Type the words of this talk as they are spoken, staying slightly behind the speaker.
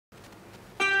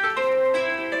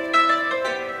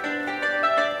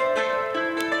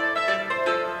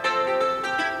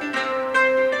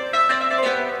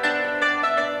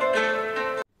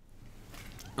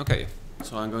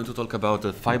I'm going to talk about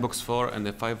the Fibox 4 and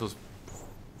the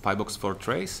Fibox 4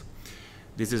 trace.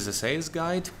 This is a sales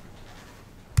guide,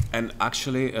 and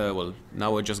actually, well,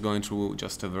 now we're just going through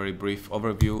just a very brief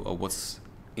overview of what's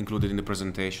included in the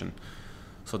presentation.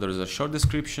 So there is a short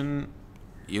description,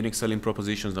 unique selling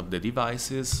propositions of the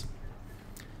devices,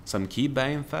 some key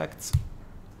buying facts,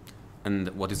 and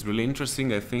what is really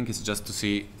interesting, I think, is just to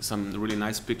see some really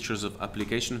nice pictures of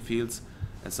application fields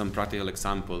and some practical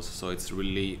examples. So it's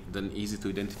really then easy to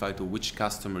identify to which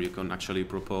customer you can actually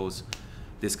propose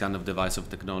this kind of device of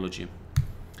technology.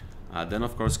 Then,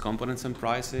 of course, components and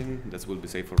pricing, that will be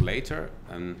saved for later,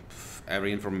 and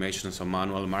every information, so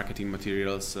manual, marketing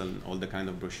materials, and all the kind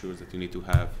of brochures that you need to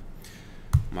have.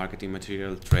 Marketing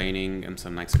material, training, and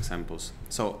some nice examples.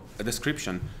 So, a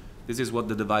description. This is what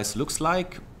the device looks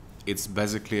like. It's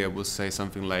basically, I will say,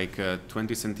 something like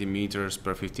 20 centimeters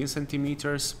per 15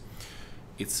 centimeters.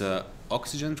 It's an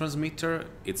oxygen transmitter.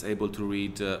 It's able to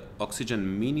read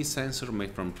oxygen mini sensor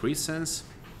made from PreSens.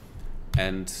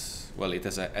 And, well, it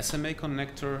has a SMA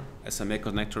connector. SMA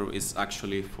connector is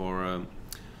actually for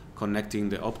connecting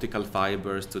the optical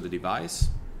fibers to the device.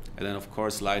 And then, of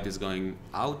course, light is going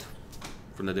out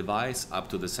from the device up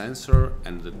to the sensor,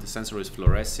 and the sensor is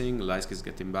fluorescing. Light is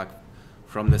getting back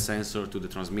from the sensor to the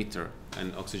transmitter,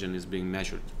 and oxygen is being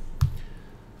measured.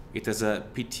 It has a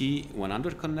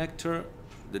PT100 connector.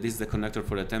 That is the connector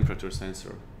for the temperature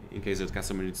sensor, in case the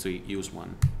customer needs to use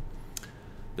one.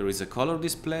 There is a color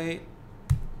display,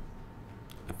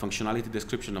 a functionality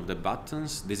description of the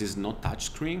buttons. This is not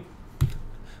touchscreen,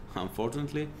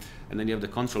 unfortunately. And then you have the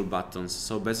control buttons.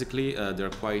 So basically, they're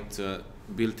quite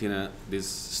built in this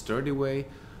sturdy way,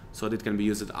 so that it can be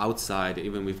used outside,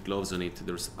 even with gloves on it.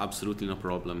 There's absolutely no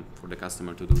problem for the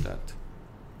customer to do that.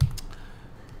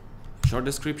 Short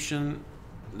description: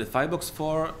 the Fibox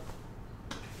 4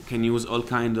 can use all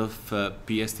kind of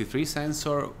PST3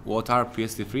 sensor. What are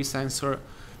PST3 sensor?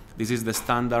 This is the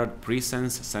standard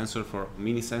PreSens sensor for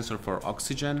mini sensor for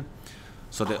oxygen.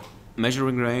 So the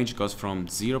measuring range goes from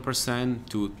 0%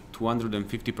 to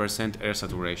 250% air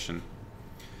saturation.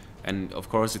 And of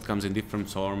course it comes in different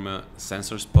form,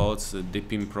 sensor spots,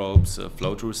 dipping probes,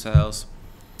 flow-through cells.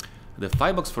 The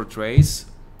Fibox 4 trace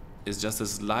is just a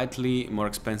slightly more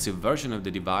expensive version of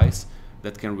the device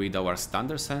that can read our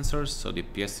standard sensors, so the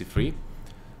PST3,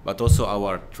 but also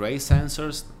our trace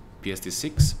sensors,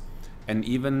 PST6, and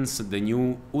even the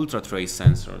new ultra trace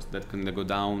sensors that can go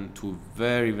down to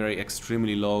very, very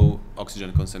extremely low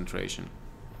oxygen concentration.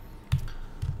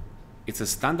 It's a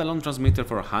standalone transmitter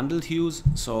for handheld use,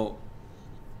 so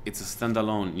it's a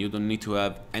standalone. You don't need to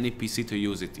have any PC to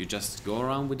use it. You just go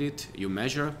around with it, you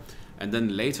measure, and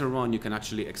then later on you can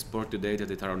actually export the data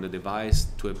that are on the device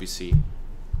to a PC.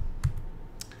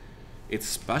 It's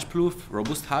splash-proof,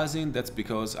 robust housing. That's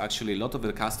because actually a lot of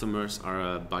the customers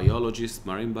are biologists,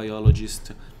 marine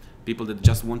biologists, people that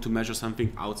just want to measure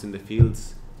something out in the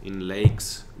fields, in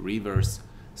lakes, rivers,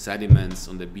 sediments,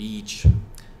 on the beach,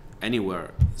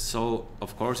 anywhere. So,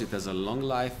 of course, it has a long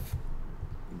life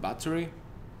battery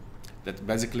that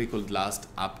basically could last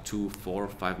up to 4 or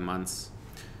 5 months.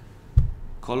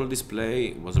 Color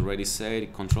display was already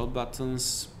said, control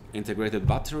buttons, integrated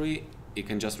battery. It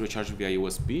can just recharge via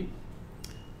USB.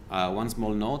 One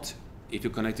small note: if you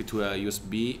connect it to a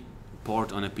USB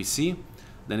port on a PC,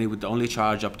 then it would only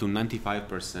charge up to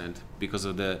 95% because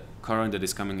of the current that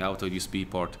is coming out of USB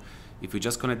port. If you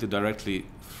just connect it directly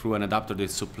through an adapter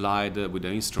that's supplied with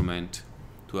the instrument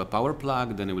to a power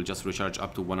plug, then it will just recharge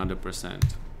up to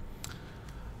 100%.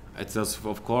 It has,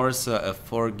 of course, a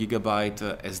 4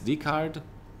 GB SD card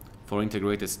for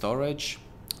integrated storage.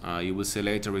 You will see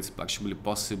later it's actually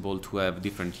possible to have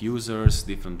different users,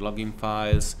 different login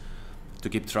files, to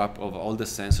keep track of all the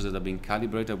sensors that are being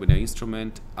calibrated with the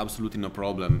instrument. Absolutely no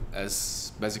problem,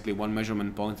 as basically one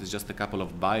measurement point is just a couple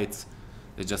of bytes,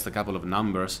 it's just a couple of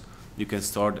numbers. You can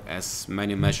store as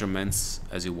many measurements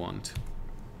as you want.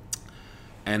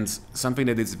 And something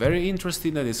that is very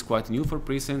interesting, that is quite new for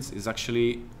PreSens, is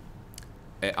actually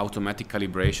automatic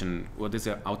calibration. What is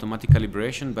automatic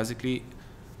calibration? Basically,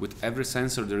 with every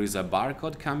sensor there is a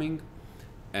barcode coming,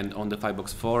 and on the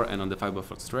Fibox 4 and on the Fibox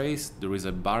 4 trace there is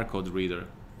a barcode reader.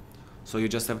 So you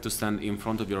just have to stand in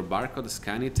front of your barcode,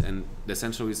 scan it, and the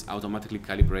sensor is automatically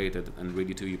calibrated and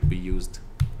ready to be used.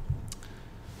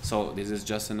 So this is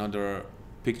just another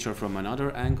picture from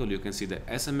another angle. You can see the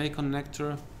SMA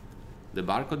connector, the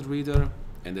barcode reader,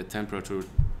 and the temperature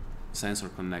sensor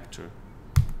connector.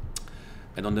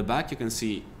 And on the back you can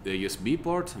see the USB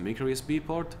port, micro USB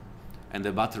port, and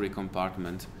the battery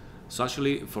compartment. So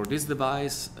actually for this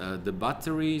device, the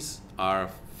batteries are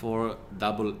 4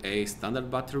 AA standard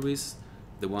batteries,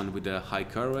 the one with the high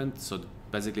current, so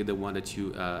basically the one that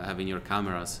you have in your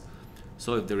cameras.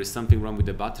 So if there is something wrong with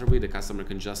the battery, the customer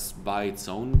can just buy its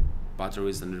own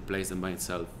batteries and replace them by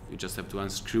itself. You just have to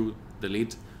unscrew the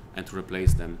lid and to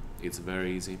replace them. It's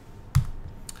very easy.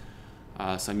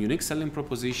 Some unique selling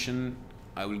proposition.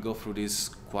 I will go through this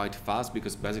quite fast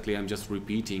because basically I'm just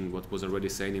repeating what was already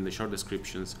said in the short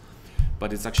descriptions.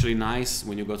 But it's actually nice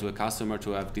when you go to a customer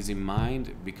to have this in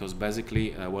mind, because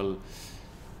basically, well,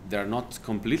 they're not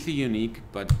completely unique,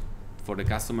 but for the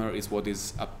customer is what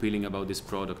is appealing about this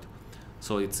product.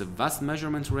 So it's a vast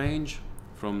measurement range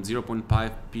from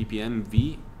 0.5 ppm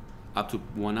V up to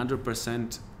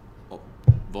 100%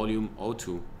 volume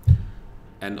O2.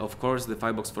 And of course, the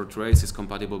Fibox for trace is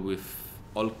compatible with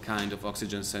all kind of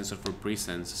oxygen sensor for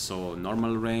PreSens. So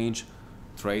normal range,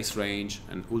 trace range,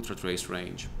 and ultra trace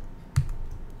range.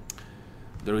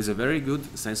 There is a very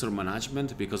good sensor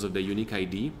management because of the unique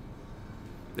ID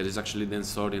that is actually then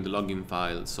stored in the login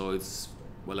file. So it's,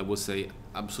 well, I would say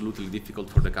absolutely difficult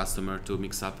for the customer to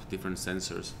mix up different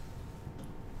sensors.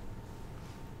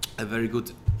 A very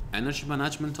good energy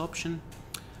management option.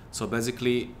 So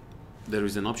basically, there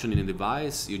is an option in the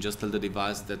device. You just tell the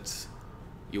device that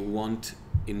you want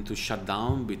it to shut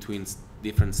down between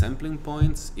different sampling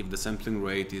points if the sampling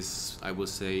rate is, I would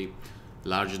say,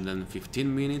 larger than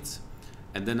 15 minutes.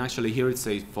 And then actually here it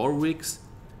says 4 weeks,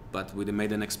 but we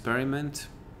made an experiment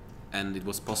and it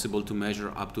was possible to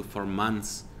measure up to 4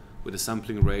 months with a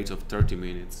sampling rate of 30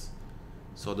 minutes.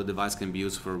 So the device can be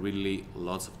used for really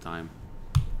lots of time.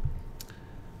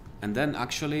 And then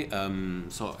actually,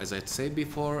 so as I said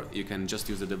before, you can just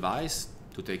use the device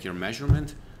to take your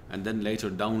measurement and then later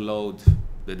download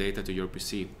the data to your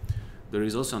PC. There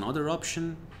is also another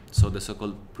option, so the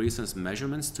so-called PreSens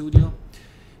Measurement Studio.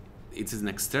 It is an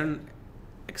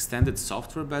extended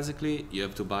software basically. You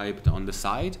have to buy it on the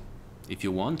side if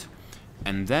you want.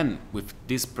 And then with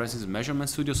this PreSens Measurement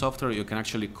Studio software, you can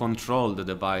actually control the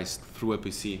device through a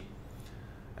PC.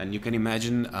 And you can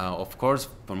imagine, of course,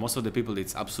 for most of the people,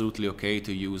 it's absolutely okay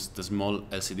to use the small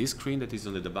LCD screen that is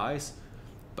on the device.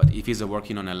 But if he's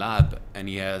working on a lab and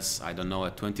he has, I don't know, a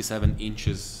 27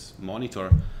 inches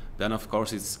monitor, then of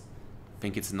course I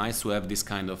think it's nice to have this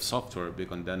kind of software,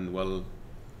 because then, well,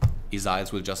 his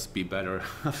eyes will just be better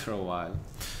after a while.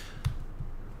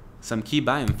 Some key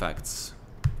buying facts.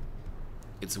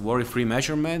 It's worry-free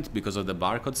measurement because of the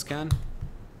barcode scan.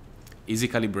 Easy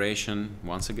calibration,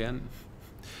 once again.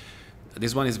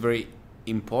 This one is very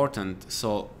important.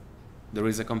 So there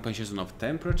is a compensation of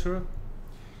temperature.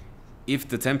 If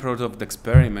the temperature of the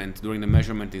experiment during the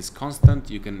measurement is constant,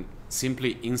 you can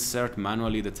simply insert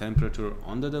manually the temperature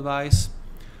on the device.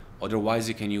 Otherwise,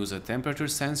 you can use a temperature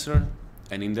sensor.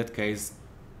 And in that case,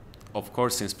 of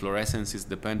course, since fluorescence is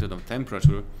dependent on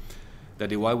temperature, the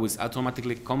device will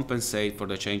automatically compensate for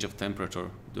the change of temperature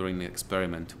during the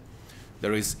experiment.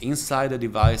 There is inside the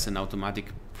device an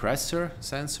automatic pressure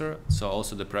sensor, so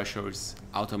also the pressure is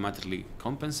automatically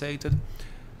compensated.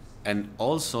 And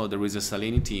also there is a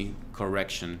salinity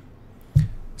correction.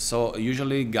 So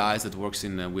usually guys that works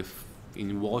in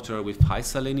water with high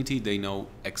salinity, they know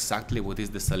exactly what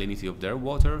is the salinity of their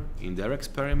water in their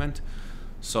experiment.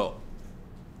 So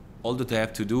all that they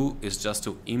have to do is just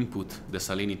to input the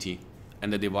salinity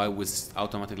and the device will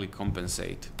automatically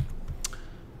compensate.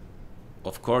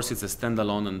 Of course, it's a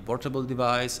standalone and portable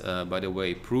device. By the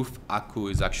way, proof Akku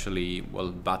is actually,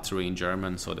 well, battery in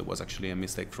German, so there was actually a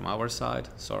mistake from our side,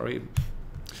 sorry.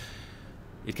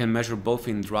 It can measure both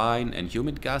in dry and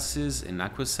humid gases, in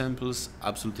aqueous samples,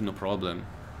 absolutely no problem.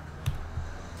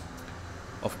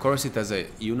 Of course, it has a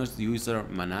user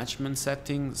management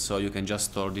setting, so you can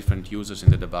just store different users in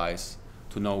the device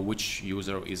to know which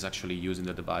user is actually using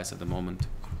the device at the moment.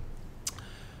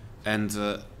 And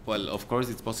well, of course,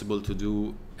 it's possible to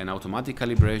do an automatic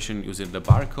calibration using the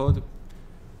barcode,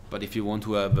 but if you want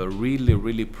to have a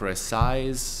really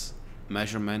precise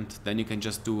measurement, then you can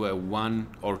just do a 1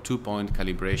 or 2 point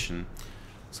calibration.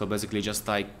 So basically just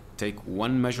take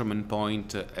one measurement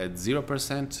point at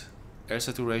 0% air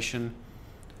saturation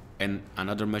and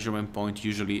another measurement point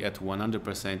usually at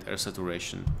 100% air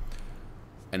saturation.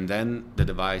 And then the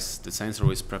device, the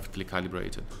sensor is perfectly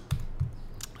calibrated.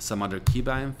 Some other key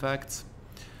buying facts.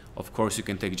 Of course, you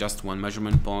can take just one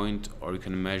measurement point, or you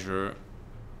can measure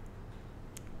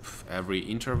every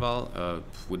interval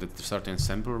with a certain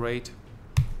sample rate.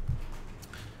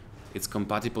 It's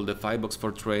compatible. The Fibox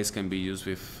for trace can be used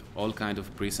with all kinds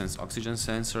of PreSens oxygen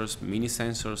sensors, mini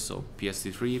sensors, so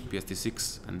PST3,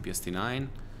 PST6, and PST9,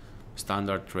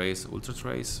 standard trace, ultra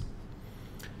trace.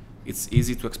 It's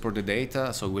easy to export the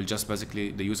data, so we'll just basically,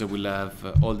 the user will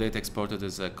have all data exported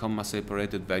as comma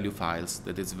separated value files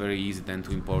that it's very easy then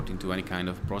to import into any kind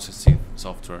of processing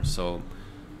software. So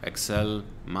Excel,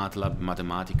 MATLAB,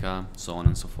 Mathematica, so on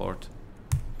and so forth.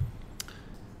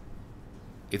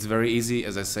 It's very easy,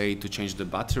 as I say, to change the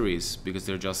batteries because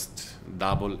they're just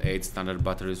AA standard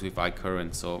batteries with high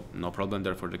current, so no problem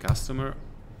there for the customer.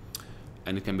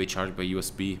 And it can be charged by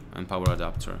USB and power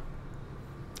adapter.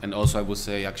 And also I would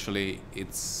say actually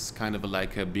it's kind of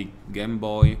like a big Game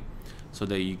Boy, so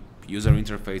the user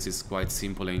interface is quite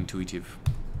simple and intuitive.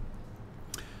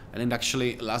 And then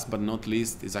actually, last but not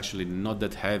least, it's actually not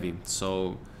that heavy.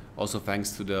 So also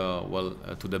thanks to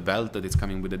the to the belt that is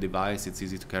coming with the device, it's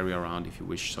easy to carry around if you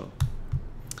wish so.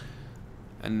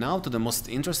 And now to the most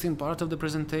interesting part of the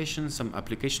presentation, some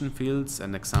application fields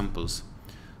and examples.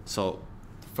 So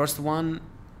first one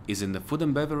is in the food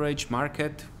and beverage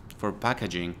market for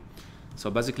packaging.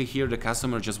 So basically here the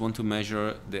customer just want to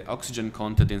measure the oxygen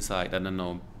content inside, I don't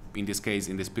know, in this case,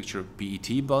 in this picture,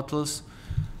 PET bottles,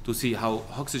 to see how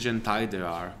oxygen tight they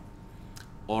are.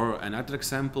 Or another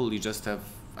example, you just have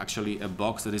actually a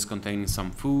box that is containing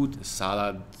some food,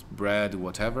 salad, bread,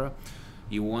 whatever.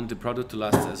 You want the product to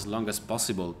last as long as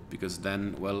possible because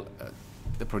then, well,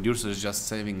 the producer is just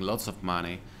saving lots of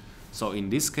money. So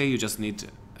in this case, you just need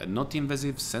a not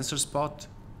invasive sensor spot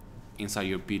inside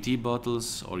your PET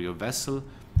bottles or your vessel,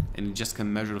 and you just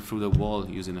can measure through the wall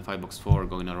using a Fibox 4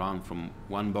 going around from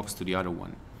one box to the other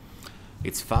one.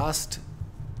 It's fast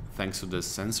thanks to the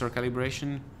sensor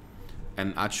calibration,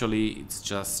 and actually it's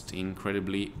just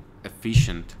incredibly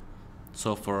efficient.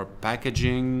 So for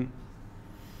packaging,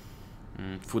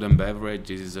 food and beverage,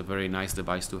 this is a very nice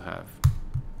device to have.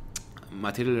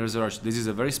 Material research, this is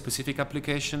a very specific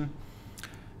application,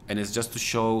 and it's just to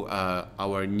show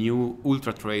our new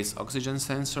ultra trace oxygen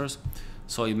sensors.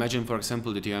 So imagine, for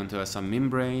example, that you enter some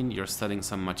membrane, you're studying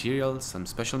some material, some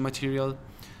special material.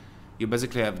 You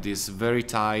basically have this very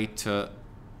tight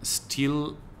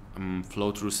steel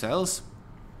flow-through cells.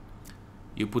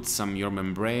 You put your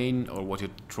membrane or what you're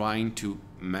trying to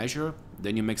measure,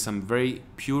 then you make some very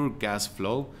pure gas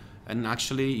flow, and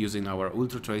actually using our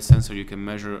ultra trace sensor you can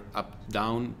measure up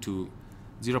down to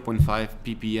 0.5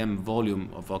 ppm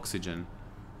volume of oxygen,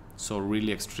 so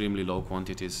really extremely low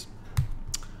quantities.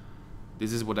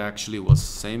 This is what I actually was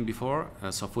saying before.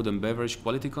 So food and beverage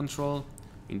quality control,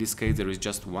 in this case there is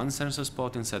just one sensor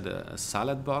spot inside a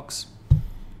salad box,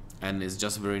 and it's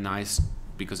just very nice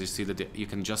because you see that you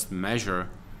can just measure,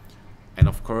 and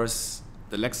of course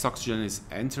the less oxygen is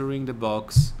entering the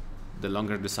box, the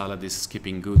longer the salad is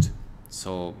keeping good.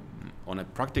 So on a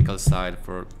practical side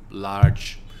for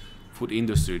large food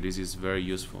industry, this is very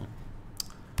useful.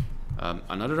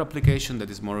 Another application that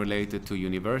is more related to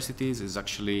universities is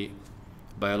actually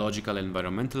biological and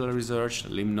environmental research,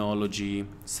 limnology,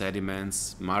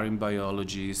 sediments, marine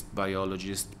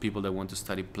biologists, people that want to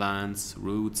study plants,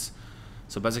 roots.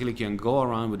 So basically you can go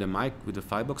around with the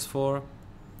Fibox 4.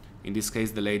 In this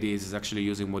case the lady is actually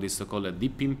using what is so-called a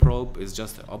deep pin probe. It's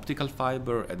just an optical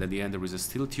fiber, and at the end there is a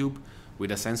steel tube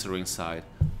with a sensor inside.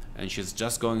 And she's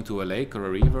just going to a lake or a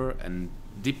river and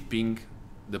dipping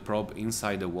the probe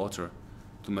inside the water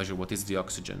to measure what is the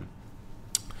oxygen.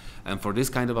 And for this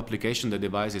kind of application the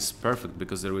device is perfect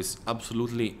because there is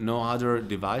absolutely no other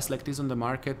device like this on the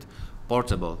market.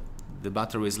 Portable, the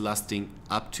battery is lasting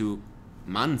up to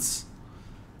months,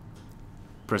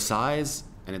 precise,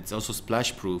 and it's also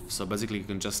splash proof, so basically you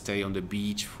can just stay on the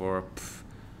beach for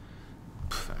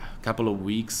a couple of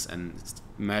weeks and it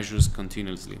measures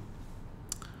continuously.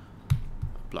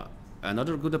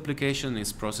 Another good application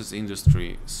is process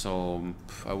industry. So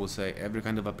I would say every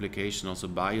kind of application, also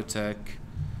biotech,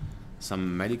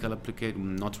 some medical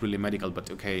application, not really medical, but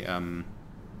okay,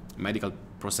 medical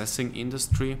processing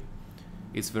industry.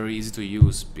 It's very easy to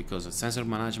use because sensor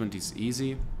management is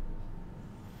easy.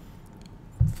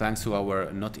 Thanks to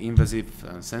our not invasive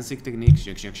sensing techniques,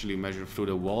 you can actually measure through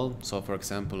the wall. So for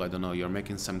example, I don't know, you're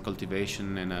making some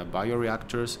cultivation in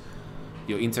bioreactors,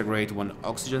 you integrate one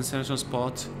oxygen sensor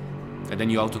spot, and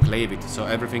then you autoclave it, so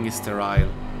everything is sterile.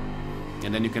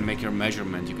 And then you can make your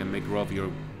measurement, you can make of your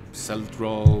cell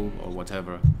row or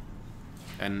whatever.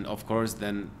 And of course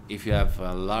then if you have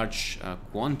large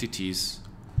quantities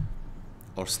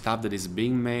or stuff that is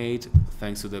being made,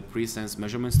 thanks to the PreSens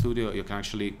measurement studio, you can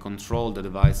actually control the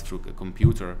device through a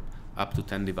computer, up to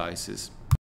 10 devices.